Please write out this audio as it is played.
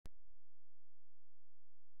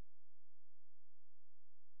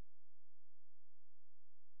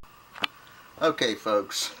Okay,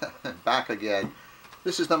 folks, back again.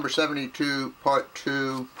 This is number 72, part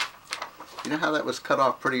 2. You know how that was cut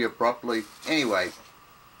off pretty abruptly? Anyway,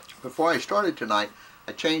 before I started tonight,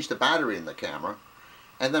 I changed the battery in the camera.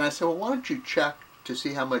 And then I said, well, why don't you check to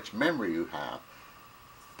see how much memory you have?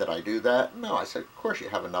 Did I do that? No, I said, of course you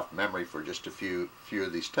have enough memory for just a few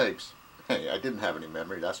of these tapes. Hey, I didn't have any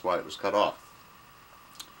memory, that's why it was cut off.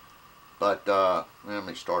 But, let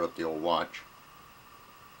me start up the old watch.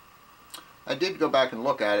 I did go back and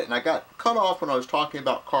look at it, and I got cut off when I was talking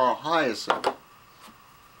about Carl Hiaasen.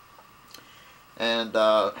 And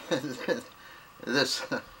this,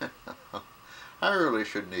 I really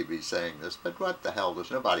shouldn't even be saying this, but what the hell, there's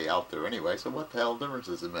nobody out there anyway, so what the hell difference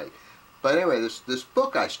does it make? But anyway, this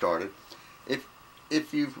book I started, if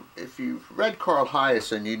you've read Carl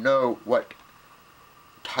Hiaasen, you know what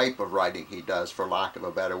type of writing he does, for lack of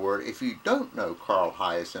a better word. If you don't know Carl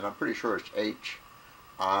Hiaasen, I'm pretty sure it's H-I-I-A-S-E-N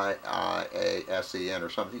or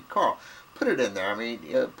something. Carl, put it in there. I mean,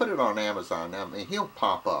 put it on Amazon. I mean, he'll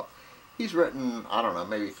pop up. He's written, I don't know,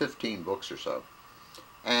 maybe 15 books or so.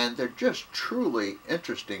 And they're just truly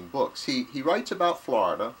interesting books. He writes about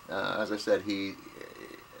Florida. As I said,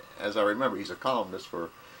 as I remember, he's a columnist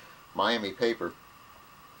for Miami paper.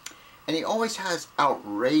 And he always has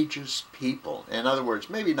outrageous people. In other words,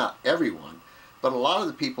 maybe not everyone, but a lot of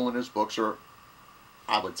the people in his books are,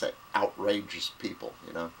 I would say, outrageous people,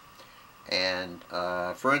 you know. And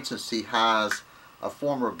for instance, he has a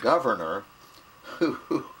former governor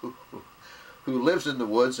who lives in the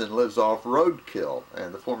woods and lives off roadkill,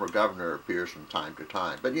 and the former governor appears from time to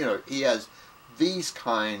time. But you know, he has these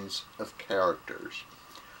kinds of characters.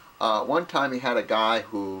 One time he had a guy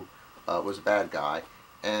who was a bad guy,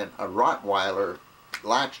 and a Rottweiler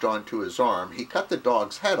latched onto his arm. He cut the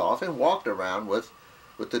dog's head off and walked around with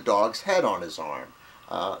the dog's head on his arm.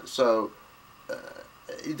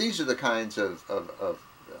 These are the kinds of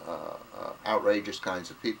outrageous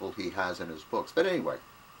kinds of people he has in his books. But anyway,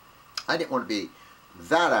 I didn't want to be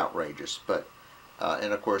that outrageous, but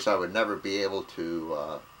and of course I would never be able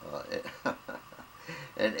to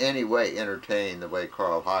in any way entertain the way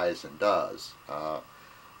Carl Hiaasen does.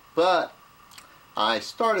 But I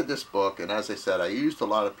started this book, and as I said, I used a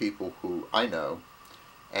lot of people who I know,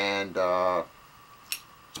 and I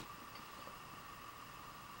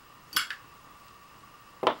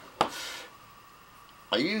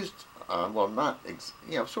used, well, not,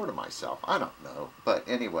 you know, sort of myself. I don't know. But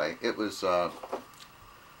anyway, it was, I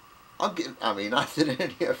mean, not that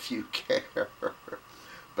any of you care,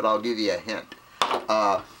 but I'll give you a hint.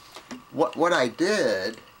 What I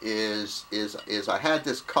did is I had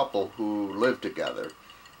this couple who lived together,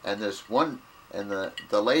 and this one, and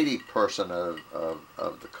the lady person of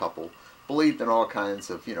the couple believed in all kinds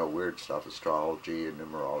of, you know, weird stuff, astrology and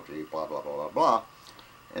numerology, blah blah blah blah blah.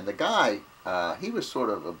 And the guy, he was sort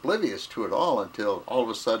of oblivious to it all until all of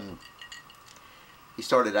a sudden he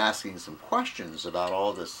started asking some questions about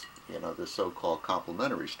all this, you know, this so-called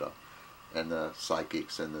complementary stuff, and the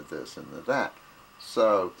psychics and the this and the that.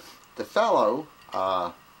 So the fellow,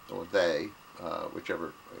 or they,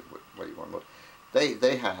 whichever way you want to look,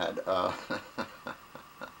 they had a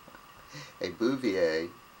Bouvier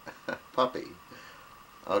puppy.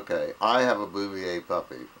 Okay, I have a Bouvier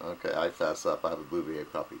puppy. Okay, I fess up, I have a Bouvier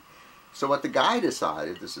puppy. So what the guy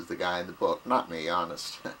decided, this is the guy in the book, not me,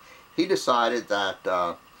 honest, he decided that,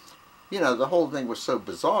 you know, the whole thing was so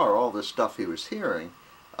bizarre, all this stuff he was hearing,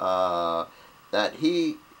 that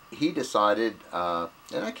he decided, and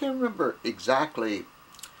I can't remember exactly,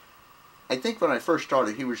 I think when I first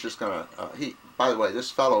started he was just going to, by the way,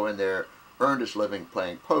 this fellow in there earned his living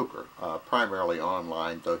playing poker, primarily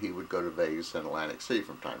online, though he would go to Vegas and Atlantic City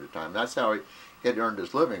from time to time. That's how he had earned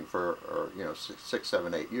his living for, you know, 6,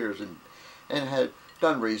 7, 8 years, and had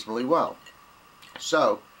done reasonably well.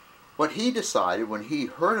 So what he decided when he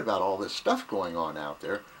heard about all this stuff going on out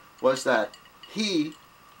there was that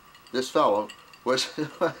this fellow, was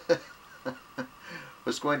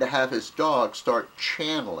was going to have his dog start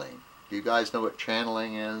channeling. Do you guys know what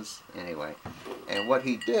channeling is? Anyway, and what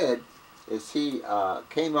he did is he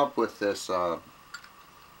came up with this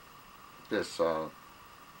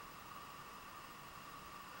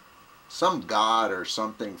some god or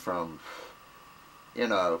something from, you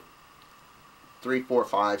know, 3, 4,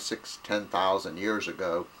 5, 6, 10,000 years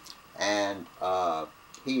ago, and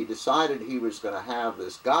he decided he was going to have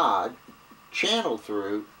this god channel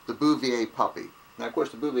through the Bouvier puppy. Now, of course,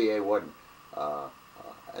 the Bouvier wasn't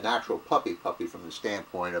an actual puppy from the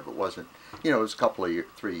standpoint of, it wasn't, you know, it was a couple of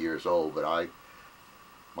 3 years old, but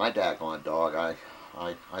my daggone dog,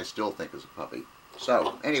 I still think is a puppy.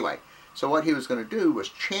 So anyway, so what he was going to do was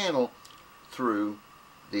channel through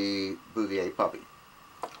the Bouvier puppy.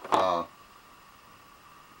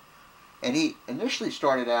 And he initially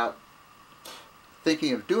started out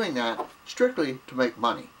thinking of doing that strictly to make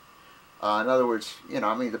money. In other words,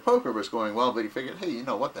 I mean, the poker was going well, but he figured, hey,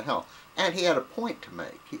 what the hell? And he had a point to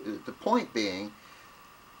make. The point being,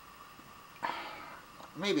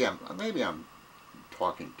 maybe I'm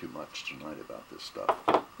talking too much tonight about this stuff.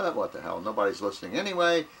 But what the hell? Nobody's listening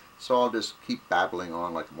anyway, so I'll just keep babbling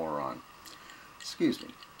on like a moron. Excuse me.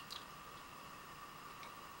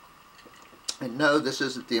 And no, this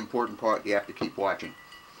isn't the important part. You have to keep watching.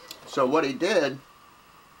 So what he did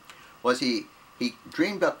was he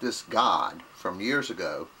dreamed up this god from years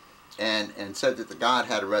ago and said that the god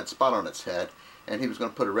had a red spot on its head and he was going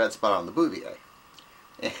to put a red spot on the Bouvier.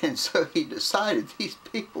 And so he decided these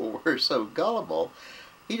people were so gullible,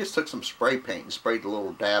 he just took some spray paint and sprayed a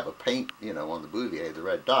little dab of paint, on the Bouvier, the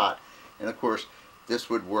red dot. And of course, this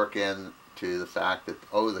would work in to the fact that,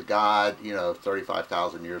 oh, the god,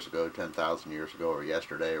 35,000 years ago, 10,000 years ago, or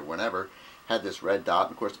yesterday, or whenever, had this red dot.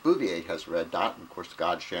 And of course, the Bouvier has a red dot, and of course, the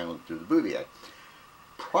god's channeling through the Bouvier.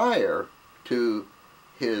 Prior to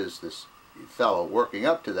this fellow working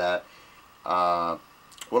up to that, well,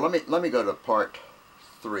 let me go to part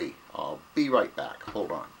 3. I'll be right back.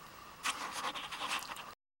 Hold on.